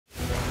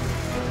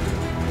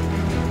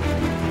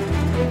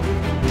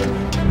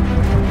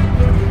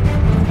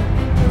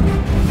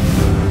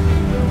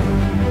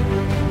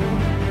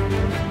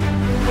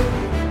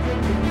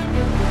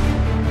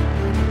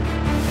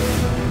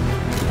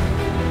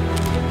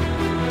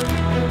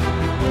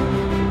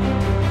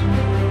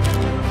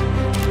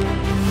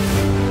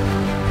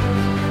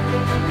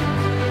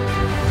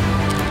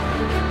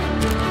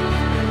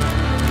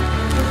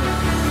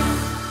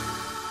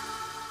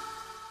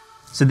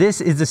So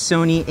this is the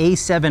Sony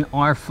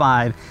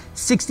A7RV,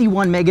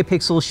 61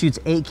 megapixel, shoots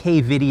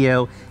 8K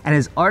video, and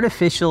has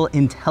artificial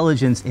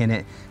intelligence in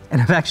it.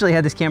 And I've actually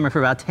had this camera for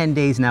about 10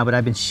 days now, but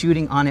I've been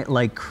shooting on it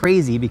like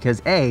crazy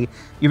because A,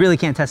 you really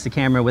can't test a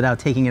camera without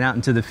taking it out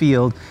into the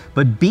field,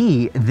 but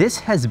B, this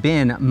has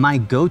been my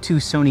go-to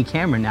Sony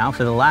camera now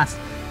for the last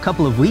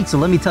couple of weeks, so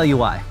let me tell you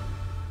why.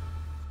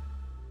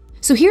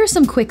 So here are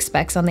some quick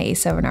specs on the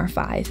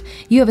A7RV.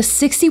 You have a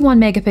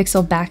 61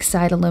 megapixel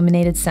backside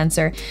illuminated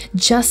sensor,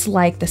 just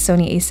like the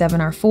Sony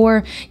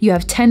A7R4. You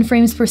have 10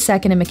 frames per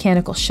second in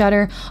mechanical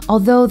shutter,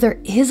 although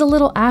there is a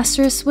little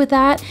asterisk with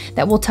that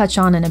we'll touch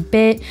on in a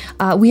bit.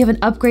 We have an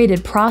upgraded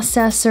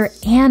processor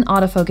and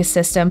autofocus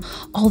system,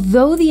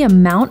 although the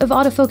amount of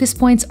autofocus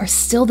points are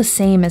still the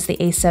same as the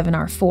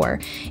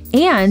A7R4.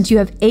 And you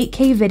have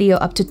 8K video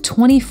up to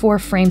 24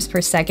 frames per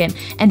second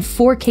and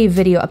 4K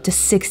video up to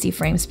 60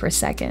 frames per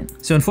second.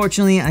 So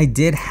unfortunately, I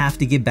did have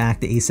to give back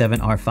the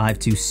A7RV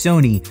to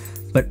Sony,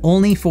 but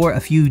only for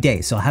a few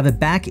days. So I'll have it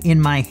back in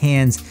my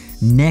hands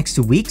next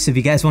week. So if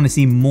you guys want to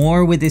see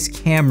more with this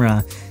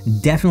camera,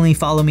 definitely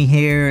follow me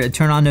here,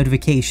 turn on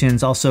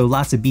notifications, also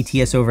lots of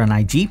BTS over on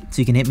IG,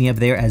 so you can hit me up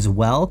there as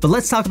well. But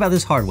let's talk about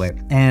this hardware,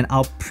 and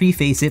I'll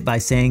preface it by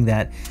saying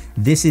that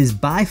this is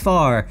by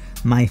far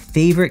my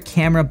favorite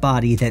camera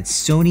body that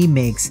Sony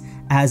makes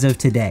as of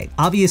today.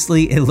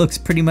 Obviously, it looks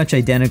pretty much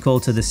identical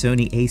to the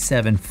Sony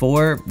A7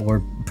 IV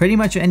or pretty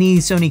much any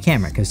Sony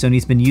camera, because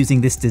Sony's been using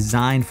this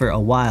design for a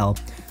while.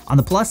 On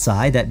the plus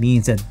side, that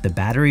means that the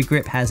battery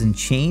grip hasn't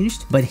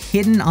changed, but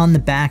hidden on the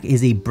back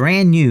is a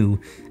brand new,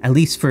 at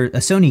least for a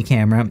Sony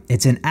camera,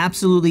 it's an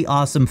absolutely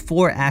awesome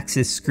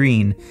 4-axis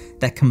screen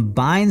that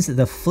combines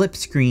the flip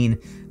screen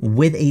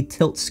with a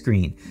tilt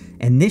screen.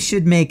 And this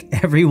should make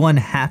everyone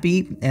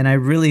happy, and I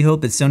really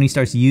hope that Sony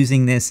starts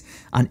using this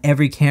on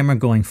every camera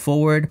going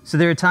forward. So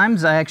there are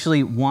times I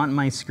actually want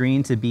my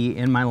screen to be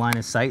in my line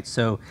of sight,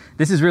 so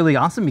this is really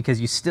awesome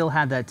because you still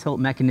have that tilt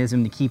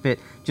mechanism to keep it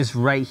just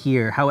right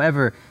here.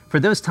 However, for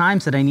those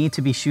times that I need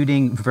to be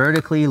shooting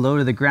vertically, low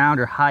to the ground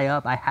or high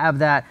up, I have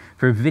that.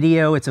 For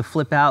video, it's a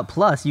flip out,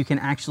 plus you can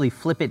actually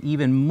flip it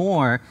even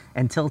more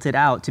and tilt it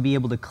out to be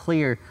able to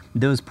clear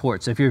those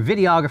ports. So if you're a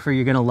videographer,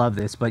 you're gonna love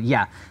this, but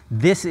yeah,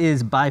 this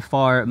is by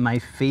far my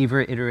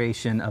favorite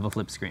iteration of a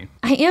flip screen.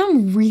 I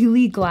am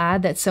really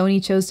glad that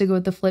Sony chose to go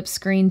with the flip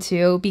screen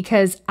too,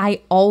 because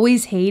I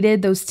always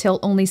hated those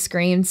tilt-only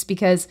screens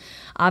because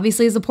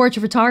obviously as a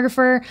portrait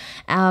photographer,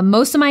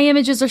 most of my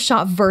images are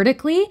shot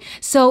vertically.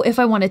 So if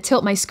I want to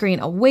tilt my screen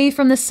away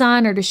from the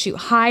sun or to shoot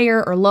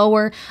higher or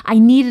lower, I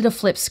needed a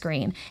flip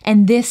screen,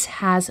 and this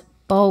has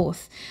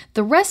both.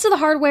 The rest of the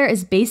hardware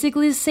is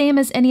basically the same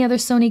as any other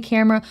Sony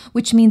camera,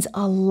 which means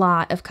a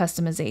lot of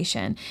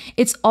customization.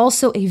 It's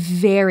also a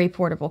very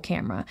portable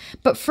camera,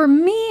 but for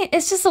me,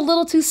 it's just a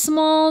little too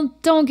small.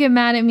 Don't get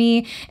mad at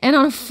me. And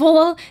on a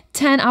full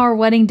 10-hour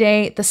wedding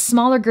day, the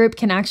smaller grip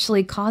can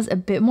actually cause a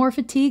bit more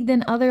fatigue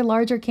than other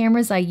larger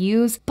cameras I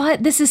use,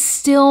 but this is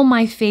still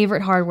my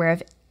favorite hardware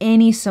of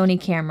any Sony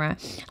camera.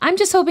 I'm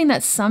just hoping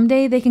that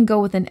someday they can go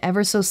with an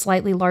ever so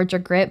slightly larger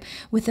grip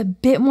with a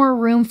bit more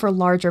room for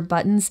larger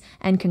buttons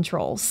and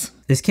controls.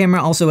 This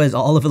camera also has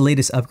all of the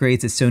latest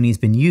upgrades that Sony's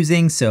been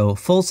using, so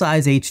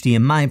full-size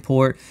HDMI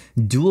port,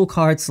 dual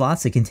card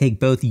slots that can take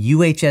both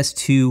UHS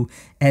 2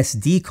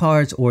 SD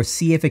cards or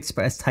CF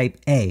Express Type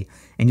A.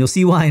 And you'll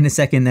see why in a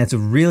second that's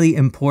really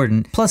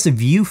important. Plus, a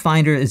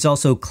viewfinder is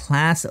also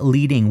class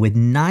leading with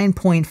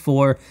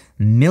 9.4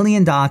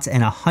 million dots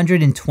and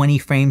 120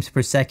 frames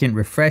per second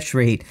refresh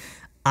rate.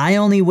 I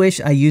only wish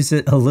I used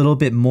it a little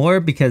bit more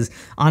because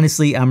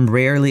honestly, I'm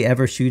rarely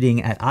ever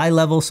shooting at eye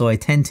level, so I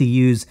tend to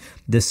use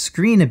the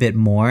screen a bit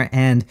more,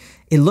 and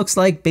it looks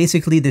like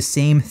basically the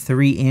same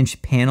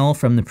 3-inch panel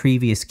from the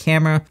previous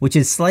camera, which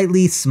is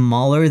slightly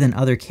smaller than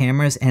other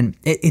cameras, and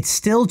it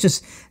still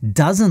just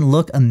doesn't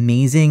look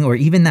amazing or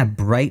even that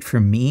bright for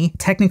me.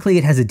 Technically,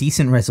 it has a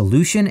decent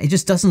resolution, it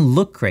just doesn't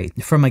look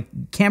great. From a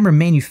camera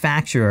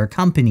manufacturer or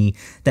company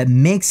that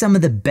makes some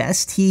of the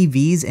best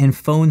TVs and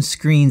phone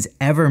screens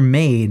ever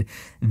made,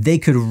 they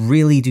could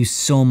really do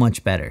so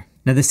much better.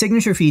 Now, the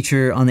signature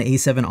feature on the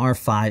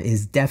A7RV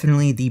is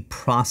definitely the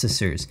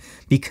processors,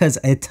 because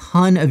a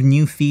ton of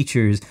new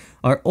features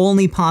are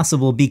only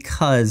possible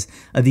because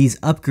of these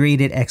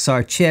upgraded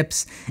XR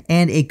chips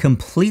and a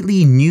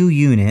completely new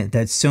unit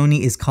that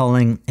Sony is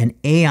calling an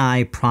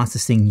AI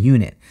processing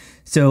unit.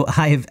 So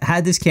I've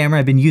had this camera,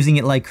 I've been using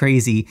it like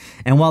crazy,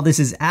 and while this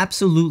is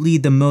absolutely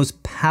the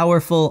most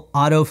powerful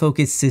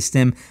autofocus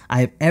system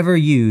I've ever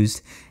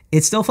used,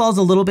 it still falls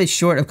a little bit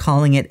short of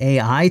calling it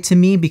AI to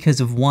me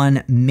because of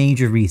one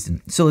major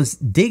reason. So let's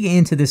dig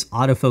into this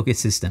autofocus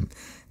system.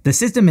 The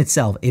system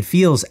itself, it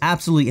feels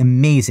absolutely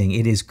amazing.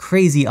 It is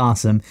crazy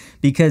awesome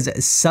because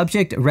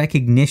subject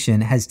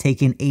recognition has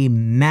taken a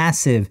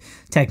massive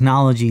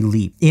technology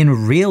leap.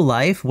 In real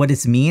life, what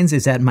this means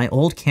is that my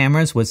old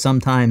cameras would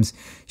sometimes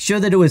show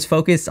that it was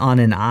focused on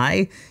an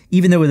eye,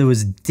 even though there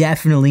was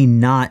definitely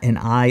not an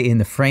eye in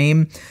the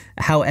frame.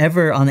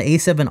 However, on the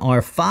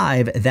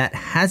A7RV, that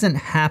hasn't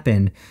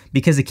happened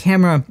because the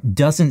camera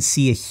doesn't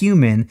see a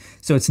human,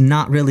 so it's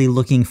not really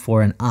looking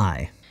for an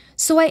eye.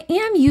 So I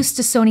am used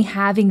to Sony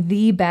having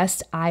the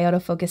best eye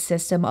autofocus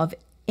system of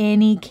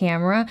any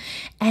camera.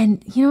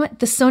 And you know what?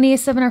 The Sony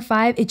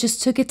A7RV, it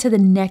just took it to the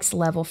next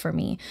level for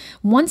me.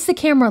 Once the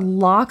camera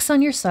locks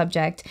on your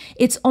subject,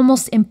 it's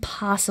almost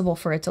impossible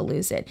for it to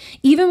lose it.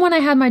 Even when I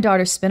had my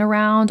daughter spin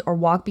around or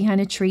walk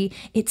behind a tree,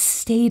 it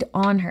stayed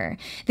on her.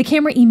 The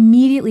camera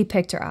immediately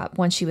picked her up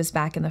once she was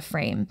back in the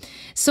frame.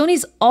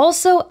 Sony's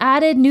also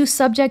added new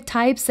subject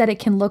types that it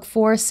can look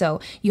for.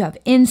 So you have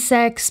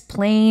insects,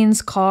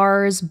 planes,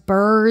 cars,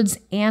 birds,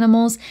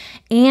 animals,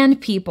 and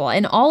people.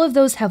 And all of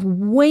those have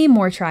way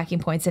more tracking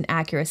points and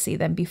accuracy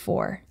than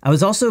before. I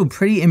was also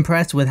pretty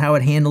impressed with how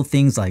it handled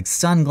things like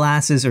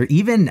sunglasses or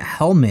even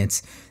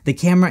helmets. The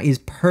camera is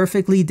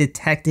perfectly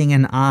detecting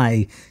an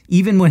eye.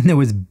 Even when there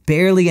was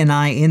barely an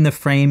eye in the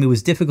frame, it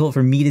was difficult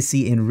for me to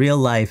see in real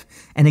life.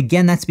 And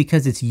again, that's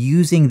because it's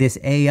using this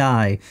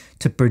AI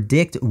to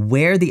predict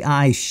where the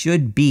eye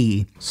should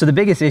be. So the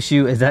biggest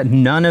issue is that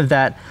none of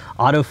that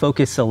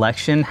autofocus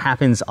selection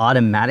happens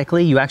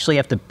automatically. You actually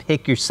have to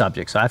pick your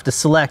subject. So I have to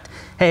select,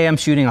 hey, I'm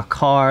shooting a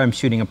car, I'm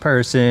shooting a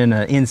person,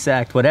 an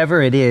insect,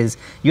 whatever it is,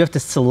 you have to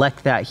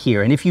select that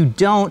here. And if you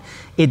don't,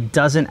 it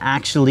doesn't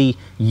actually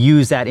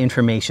use that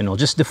information. It'll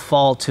just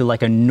default to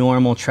like a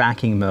normal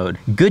tracking mode.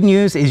 Good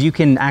news is you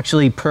can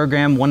actually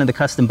program one of the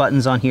custom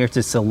buttons on here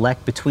to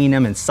select between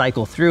them and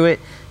cycle through it.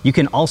 You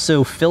can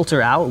also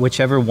filter out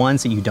whichever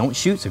ones that you don't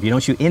shoot. So if you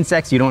don't shoot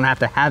insects, you don't have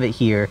to have it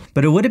here.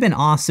 But it would have been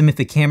awesome if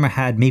the camera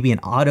had maybe an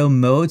auto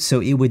mode so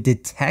it would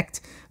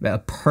detect a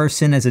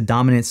person as a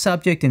dominant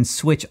subject and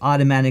switch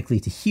automatically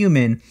to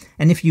human.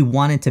 And if you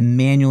wanted to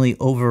manually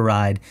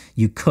override,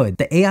 you could.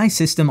 The AI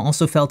system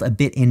also felt a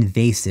bit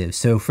invasive.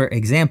 So for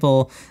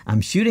example,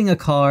 I'm shooting a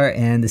car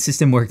and the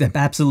system worked up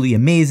absolutely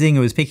amazing. It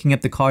was picking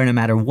up the car no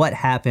matter what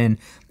happened.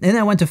 Then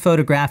I went to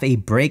photograph a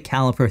brake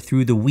caliper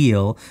through the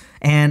wheel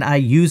and I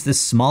used the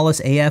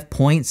smallest AF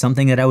point,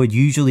 something that I would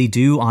usually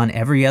do on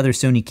every other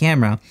Sony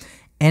camera.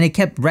 And it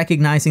kept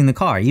recognizing the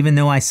car. Even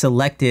though I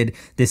selected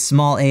this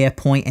small AF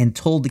point and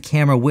told the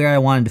camera where I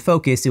wanted to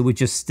focus, it would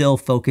just still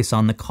focus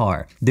on the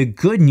car. The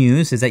good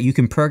news is that you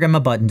can program a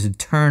button to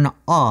turn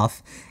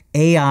off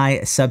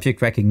AI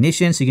subject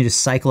recognition, so you can just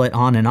cycle it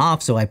on and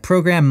off. So I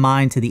programmed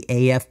mine to the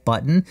AF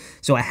button,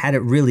 so I had it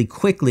really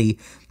quickly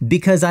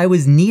because I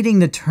was needing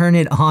to turn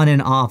it on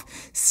and off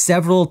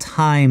several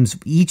times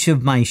each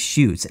of my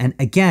shoots. And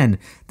again,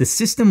 the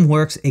system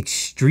works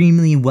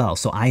extremely well,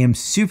 so I am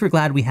super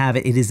glad we have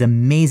it. It is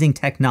amazing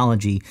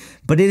technology,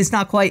 but it is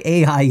not quite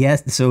AI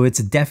yet, so it's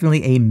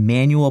definitely a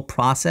manual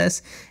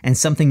process and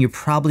something you're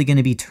probably going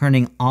to be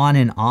turning on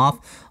and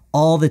off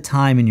all the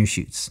time in your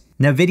shoots.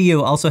 Now,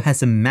 video also has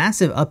some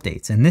massive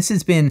updates, and this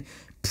has been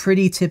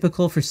pretty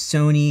typical for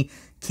Sony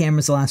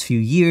cameras the last few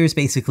years.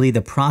 Basically,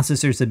 the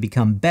processors have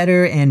become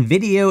better, and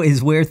video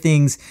is where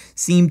things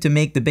seem to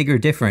make the bigger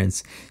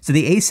difference. So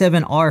the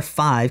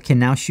A7RV can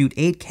now shoot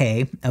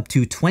 8K up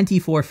to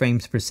 24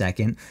 frames per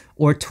second,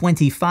 or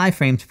 25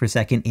 frames per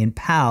second in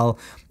PAL,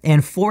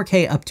 and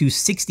 4K up to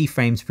 60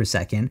 frames per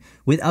second,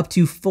 with up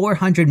to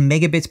 400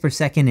 megabits per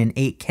second in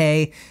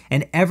 8K,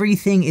 and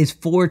everything is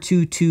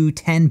 422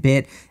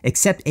 10-bit,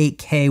 except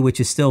 8K, which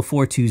is still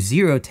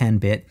 420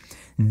 10-bit.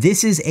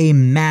 This is a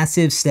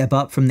massive step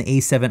up from the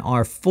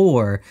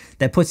A7R4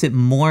 that puts it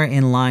more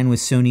in line with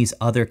Sony's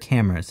other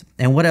cameras.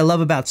 And what I love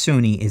about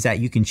Sony is that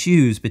you can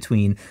choose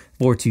between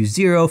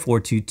 420,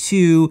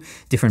 422,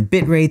 different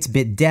bit rates,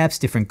 bit depths,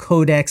 different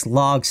codecs,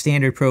 logs,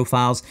 standard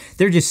profiles.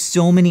 There are just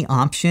so many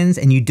options,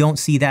 and you don't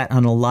see that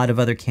on a lot of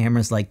other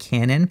cameras like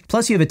Canon.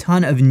 Plus, you have a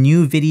ton of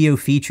new video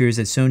features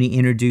that Sony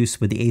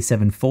introduced with the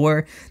A7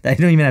 IV that I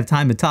don't even have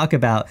time to talk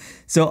about.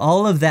 So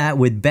all of that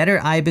with better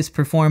IBIS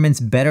performance,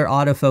 better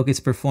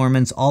autofocus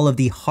performance, all of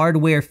the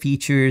hardware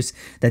features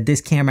that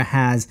this camera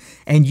has,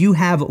 and you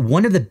have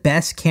one of the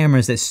best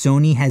cameras that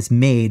Sony has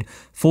made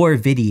for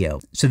video.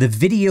 So the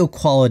video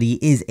quality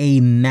is a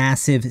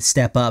massive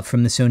step up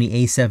from the Sony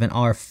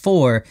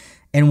A7R4.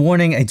 And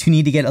warning, I do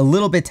need to get a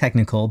little bit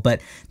technical,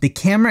 but the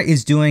camera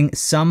is doing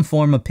some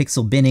form of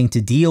pixel binning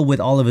to deal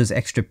with all of those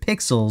extra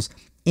pixels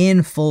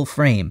in full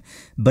frame,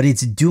 but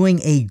it's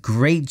doing a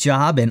great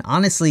job. And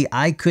honestly,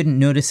 I couldn't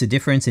notice a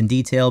difference in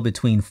detail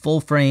between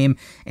full frame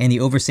and the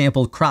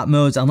oversampled crop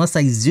modes unless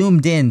I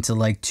zoomed in to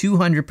like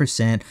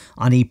 200%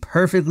 on a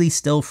perfectly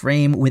still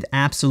frame with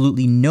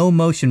absolutely no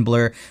motion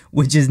blur,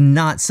 which is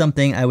not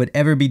something I would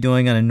ever be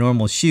doing on a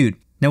normal shoot.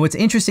 Now what's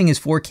interesting is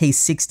 4K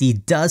 60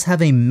 does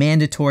have a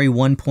mandatory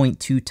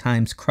 1.2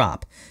 times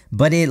crop,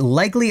 but it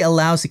likely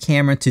allows the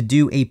camera to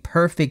do a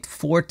perfect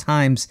 4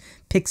 times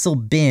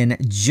pixel bin,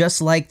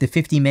 just like the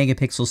 50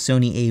 megapixel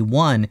Sony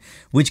A1,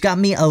 which got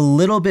me a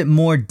little bit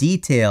more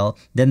detail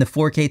than the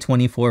 4K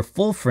 24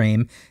 full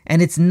frame,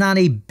 and it's not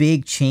a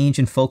big change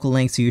in focal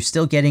length, so you're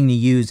still getting to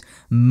use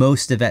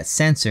most of that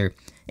sensor.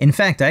 In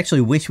fact, I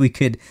actually wish we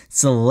could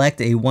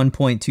select a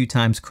 1.2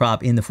 times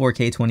crop in the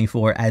 4K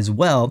 24 as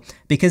well,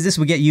 because this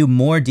would get you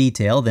more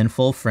detail than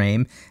full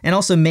frame and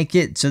also make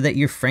it so that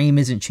your frame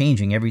isn't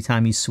changing every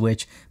time you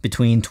switch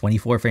between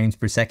 24 frames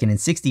per second and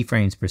 60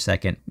 frames per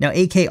second. Now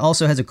 8K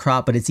also has a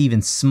crop, but it's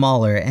even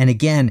smaller, and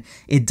again,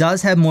 it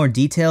does have more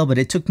detail, but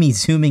it took me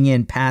zooming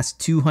in past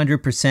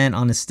 200%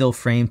 on a still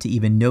frame to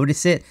even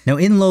notice it. Now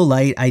in low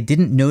light, I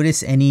didn't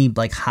notice any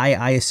like high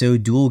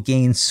ISO dual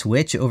gain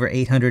switch over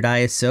 800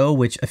 ISO,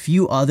 which a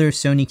few other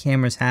Sony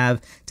cameras have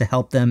to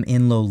help them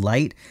in low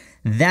light.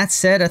 That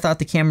said, I thought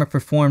the camera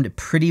performed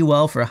pretty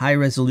well for a high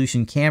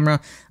resolution camera.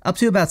 Up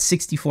to about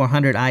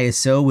 6400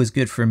 ISO was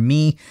good for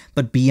me,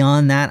 but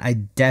beyond that, I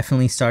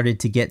definitely started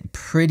to get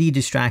pretty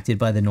distracted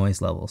by the noise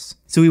levels.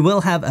 So we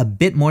will have a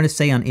bit more to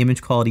say on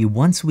image quality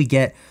once we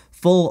get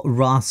full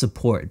RAW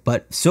support,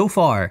 but so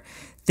far,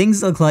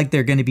 things look like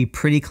they're going to be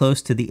pretty close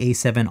to the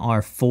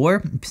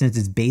A7RV since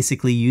it's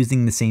basically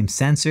using the same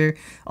sensor,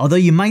 although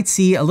you might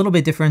see a little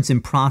bit difference in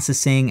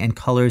processing and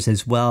colors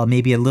as well,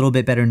 maybe a little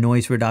bit better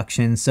noise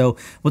reduction. So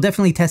we'll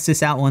definitely test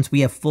this out once we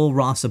have full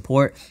RAW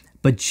support.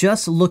 But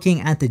just looking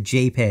at the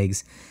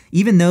JPEGs,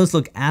 even those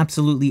look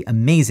absolutely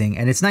amazing,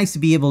 and it's nice to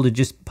be able to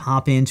just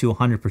pop into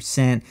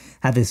 100%,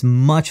 have this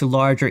much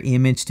larger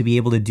image to be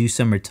able to do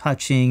some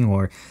retouching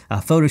or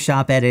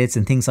Photoshop edits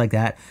and things like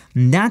that.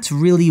 And that's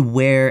really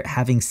where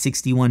having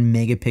 61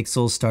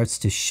 megapixels starts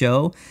to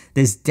show.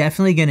 There's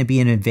definitely going to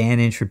be an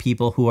advantage for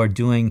people who are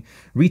doing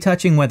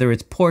retouching, whether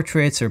it's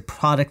portraits or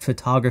product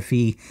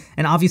photography,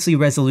 and obviously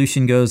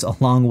resolution goes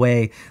a long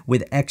way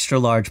with extra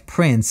large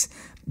prints.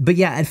 But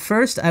yeah, at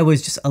first I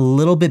was just a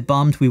little bit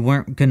bummed we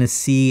weren't going to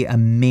see a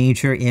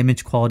major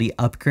image quality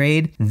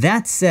upgrade.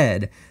 That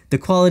said, the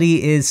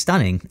quality is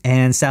stunning,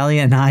 and Sally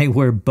and I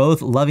were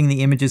both loving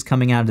the images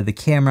coming out of the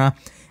camera,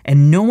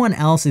 and no one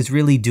else is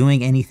really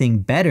doing anything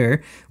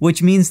better,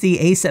 which means the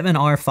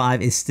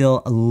A7RV is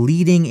still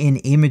leading in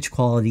image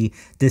quality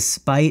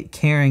despite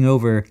carrying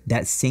over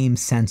that same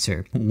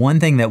sensor.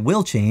 One thing that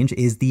will change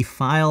is the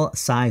file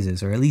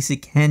sizes, or at least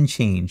it can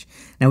change.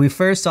 Now, we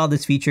first saw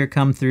this feature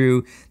come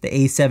through the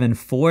A7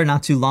 IV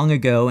not too long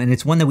ago, and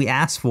it's one that we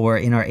asked for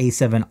in our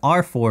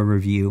A7R4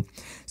 review.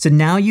 So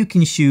now you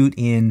can shoot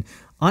in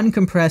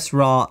uncompressed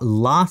RAW,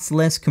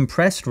 lossless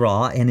compressed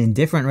RAW, and in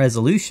different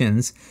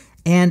resolutions,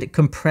 and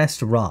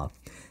compressed RAW.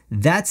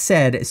 That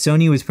said,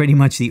 Sony was pretty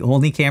much the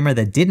only camera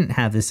that didn't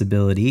have this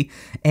ability,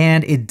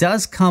 and it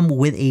does come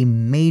with a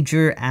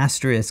major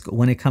asterisk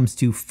when it comes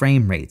to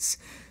frame rates.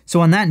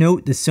 So on that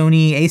note, the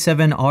Sony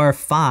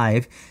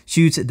A7RV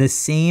shoots the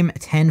same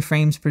 10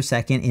 frames per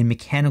second in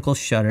mechanical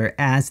shutter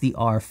as the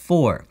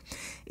R4.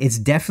 It's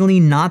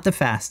definitely not the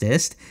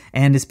fastest,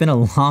 and it's been a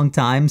long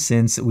time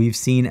since we've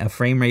seen a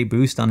frame rate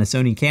boost on a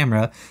Sony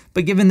camera,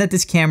 but given that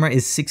this camera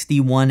is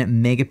 61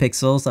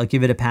 megapixels, I'll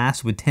give it a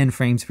pass with 10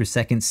 frames per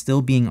second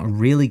still being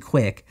really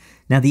quick.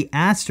 Now the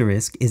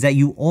asterisk is that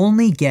you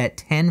only get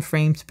 10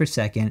 frames per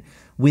second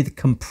with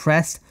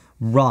compressed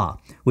RAW,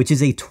 which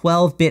is a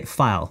 12-bit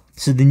file.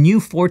 So the new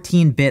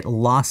 14-bit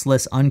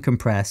lossless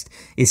uncompressed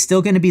is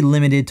still going to be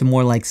limited to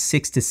more like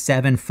 6 to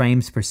 7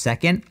 frames per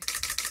second.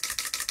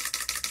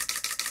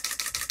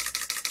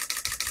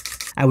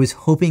 I was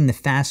hoping the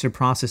faster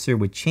processor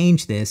would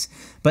change this,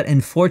 but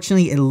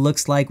unfortunately it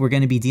looks like we're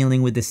going to be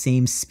dealing with the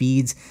same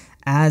speeds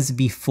as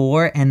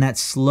before, and that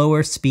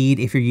slower speed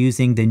if you're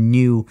using the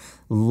new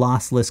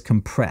lossless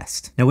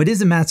compressed. Now what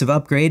is a massive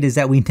upgrade is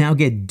that we now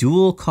get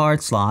dual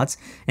card slots,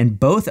 and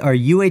both are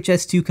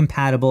UHS 2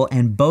 compatible,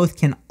 and both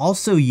can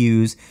also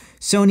use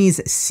Sony's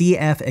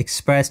CF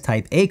Express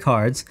Type A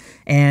cards,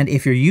 and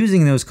if you're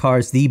using those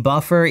cards, the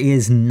buffer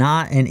is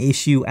not an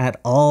issue at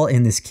all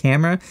in this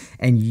camera,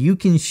 and you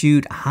can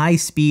shoot high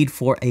speed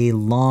for a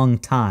long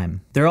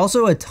time. There are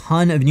also a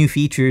ton of new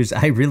features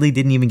I really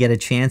didn't even get a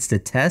chance to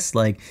test,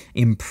 like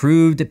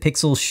improved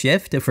pixel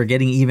shift for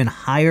getting even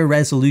higher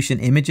resolution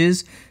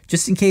images,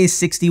 just in case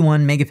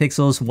 61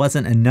 megapixels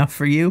wasn't enough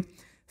for you.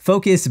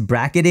 Focus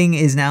bracketing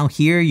is now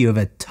here. You have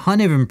a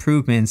ton of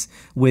improvements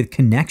with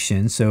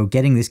connection, so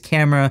getting this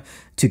camera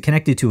to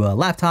connect it to a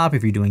laptop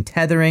if you're doing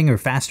tethering or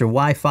faster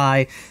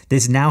Wi-Fi.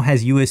 This now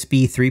has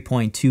USB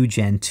 3.2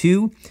 Gen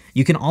 2.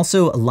 You can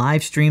also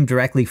live stream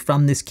directly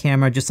from this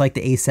camera, just like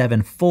the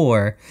A7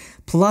 IV.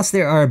 Plus,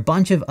 there are a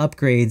bunch of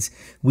upgrades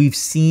we've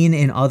seen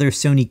in other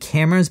Sony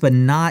cameras, but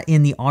not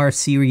in the R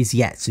series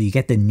yet. So you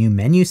get the new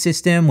menu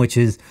system, which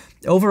is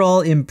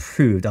overall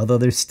improved, although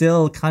there's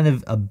still kind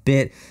of a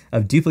bit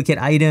of duplicate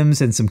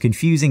items and some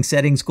confusing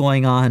settings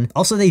going on.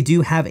 Also, they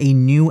do have a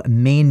new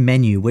main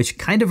menu, which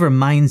kind of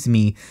reminds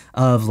me me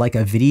of like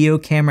a video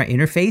camera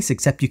interface,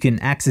 except you can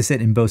access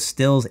it in both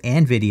stills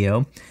and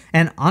video.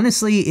 And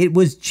honestly, it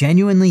was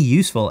genuinely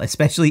useful,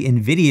 especially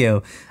in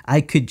video. I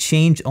could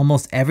change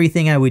almost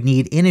everything I would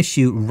need in a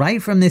shoot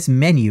right from this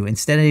menu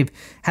instead of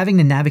having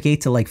to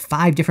navigate to like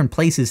 5 different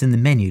places in the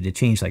menu to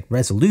change like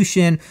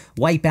resolution,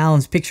 white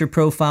balance, picture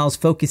profiles,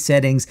 focus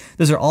settings.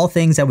 Those are all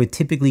things I would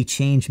typically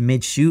change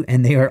mid-shoot,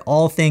 and they are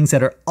all things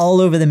that are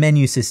all over the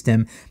menu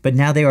system, but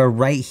now they are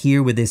right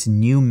here with this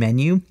new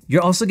menu.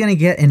 You're also going to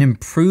get an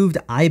improved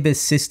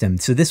IBIS system.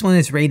 So this one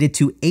is rated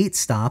to 8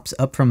 stops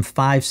up from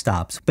 5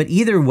 stops. But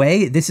either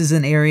way, this is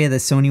an area that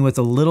Sony was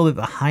a little bit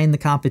behind the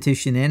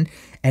competition in,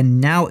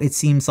 and now it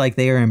seems like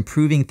they are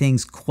improving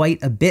things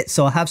quite a bit.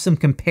 So I'll have some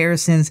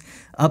comparisons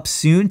up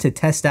soon to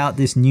test out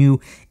this new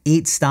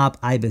 8-stop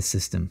IBIS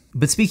system.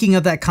 But speaking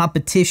of that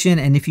competition,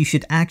 and if you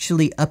should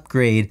actually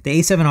upgrade, the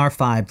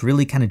A7R5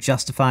 really kind of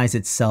justifies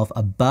itself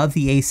above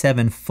the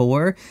A7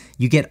 IV.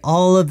 You get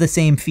all of the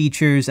same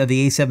features of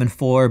the A7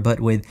 IV, but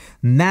with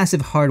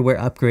massive hardware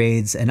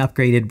upgrades, an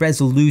upgraded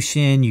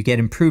resolution, you get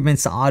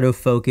improvements to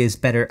autofocus,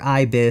 better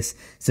IBIS,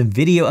 some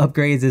video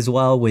upgrades as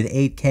well with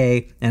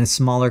 8K and a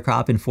smaller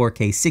crop in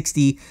 4K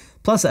 60,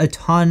 plus a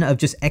ton of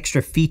just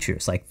extra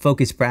features like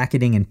focus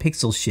bracketing and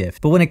pixel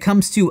shift. But when it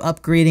comes to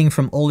upgrading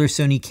from older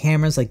Sony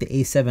cameras like the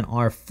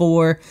A7R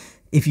IV,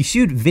 if you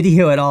shoot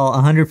video at all,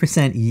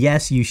 100%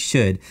 yes, you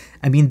should.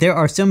 I mean, there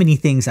are so many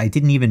things I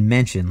didn't even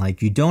mention,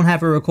 like you don't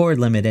have a record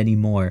limit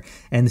anymore,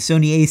 and the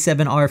Sony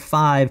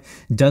A7R5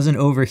 doesn't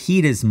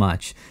overheat as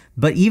much.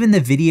 But even the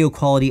video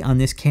quality on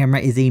this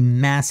camera is a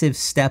massive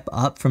step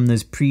up from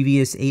those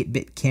previous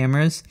 8-bit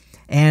cameras.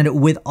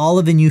 And with all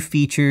of the new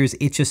features,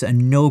 it's just a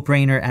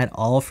no-brainer at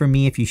all for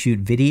me if you shoot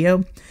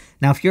video.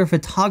 Now, if you're a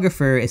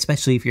photographer,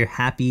 especially if you're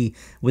happy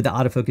with the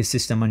autofocus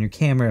system on your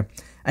camera,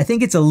 I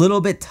think it's a little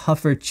bit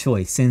tougher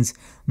choice since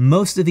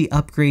most of the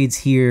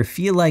upgrades here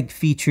feel like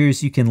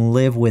features you can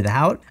live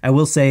without. I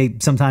will say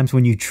sometimes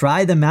when you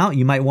try them out,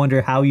 you might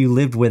wonder how you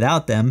lived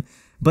without them.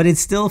 But it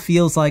still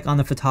feels like on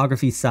the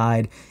photography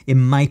side, it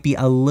might be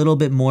a little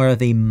bit more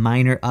of a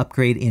minor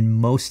upgrade in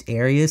most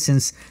areas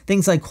since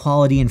things like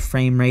quality and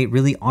frame rate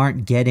really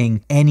aren't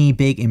getting any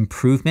big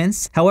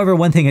improvements. However,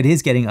 one thing that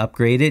is getting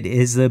upgraded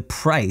is the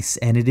price,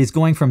 and it is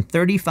going from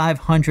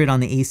 $3,500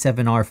 on the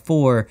A7R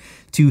IV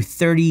to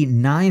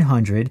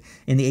 $3,900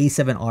 in the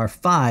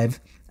A7R5.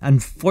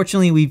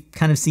 Unfortunately, we've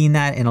kind of seen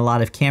that in a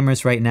lot of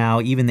cameras right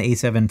now. Even the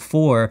A7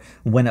 IV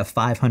went up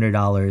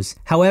 $500.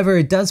 However,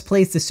 it does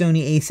place the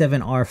Sony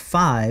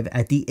A7R5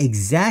 at the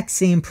exact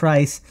same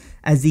price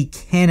as the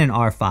Canon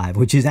R5,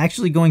 which is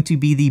actually going to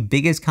be the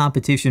biggest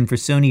competition for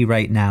Sony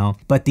right now.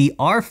 But the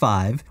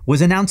R5 was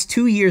announced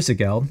 2 years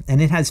ago,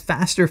 and it has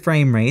faster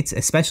frame rates,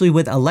 especially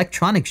with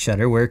electronic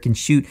shutter where it can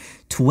shoot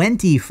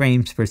 20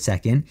 frames per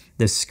second.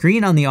 The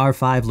screen on the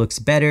R5 looks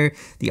better.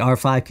 The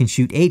R5 can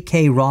shoot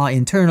 8K RAW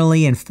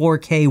internally and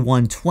 4K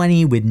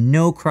 120 with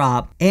no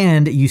crop,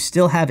 and you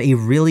still have a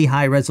really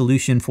high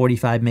resolution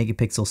 45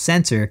 megapixel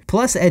sensor.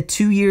 Plus, at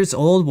 2 years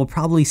old, we'll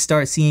probably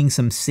start seeing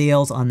some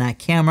sales on that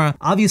camera.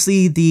 Obviously,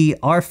 the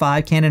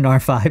R5, Canon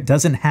R5,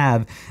 doesn't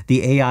have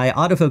the AI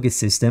autofocus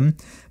system,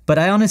 but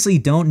I honestly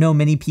don't know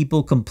many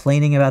people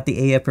complaining about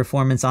the AF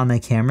performance on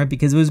that camera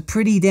because it was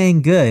pretty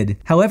dang good.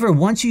 However,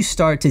 once you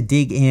start to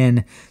dig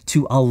in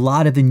to a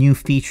lot of the new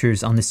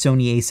features on the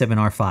Sony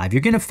A7R5,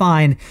 you're going to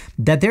find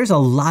that there's a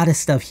lot of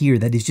stuff here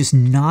that is just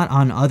not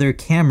on other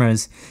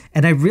cameras,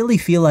 and I really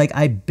feel like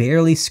I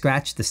barely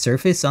scratched the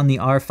surface on the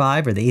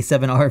R5 or the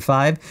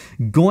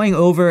A7R5. Going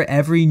over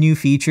every new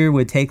feature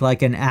would take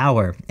like an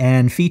hour,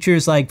 and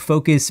features like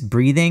focus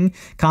breathing,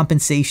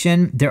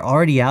 compensation, they're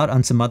already out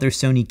on some other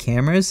Sony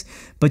cameras,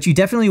 but you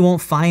definitely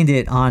won't find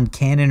it on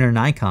Canon or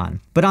Nikon.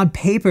 But on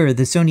paper,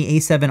 the Sony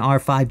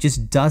A7R5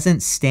 just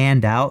doesn't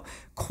stand out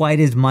quite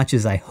as much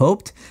as I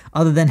hoped,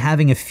 other than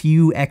having a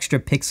few extra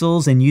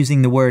pixels and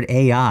using the word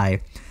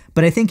AI.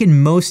 But I think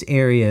in most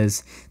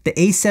areas, the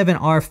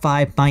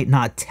A7R5 might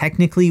not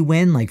technically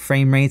win, like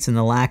frame rates and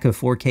the lack of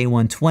 4K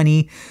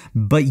 120,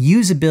 but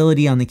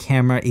usability on the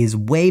camera is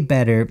way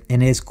better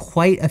and has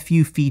quite a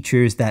few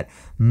features that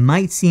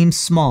might seem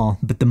small,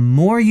 but the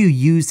more you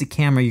use the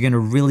camera, you're going to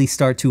really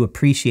start to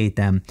appreciate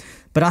them.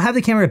 But I'll have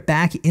the camera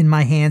back in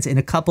my hands in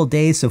a couple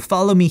days, so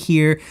follow me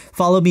here,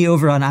 follow me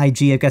over on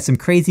IG. I've got some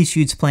crazy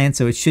shoots planned,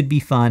 so it should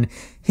be fun.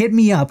 Hit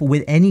me up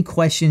with any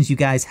questions you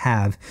guys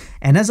have.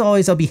 And as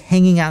always, I'll be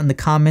hanging out in the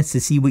comments to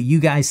see what you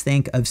guys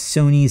think of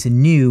Sony's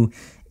new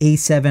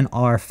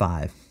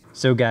A7R5.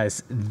 So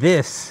guys,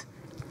 this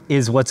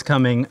is what's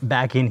coming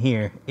back in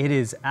here. It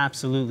is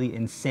absolutely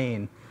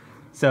insane.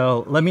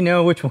 So let me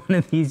know which one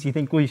of these you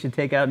think we should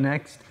take out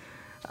next.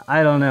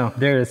 I don't know.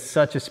 There is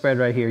such a spread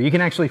right here. You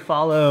can actually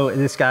follow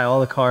this guy, all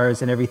the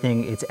cars and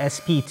everything. It's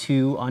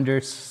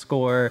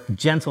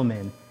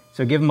SP2_gentleman.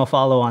 So give him a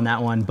follow on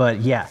that one.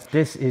 But yeah,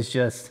 this is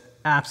just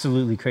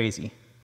absolutely crazy.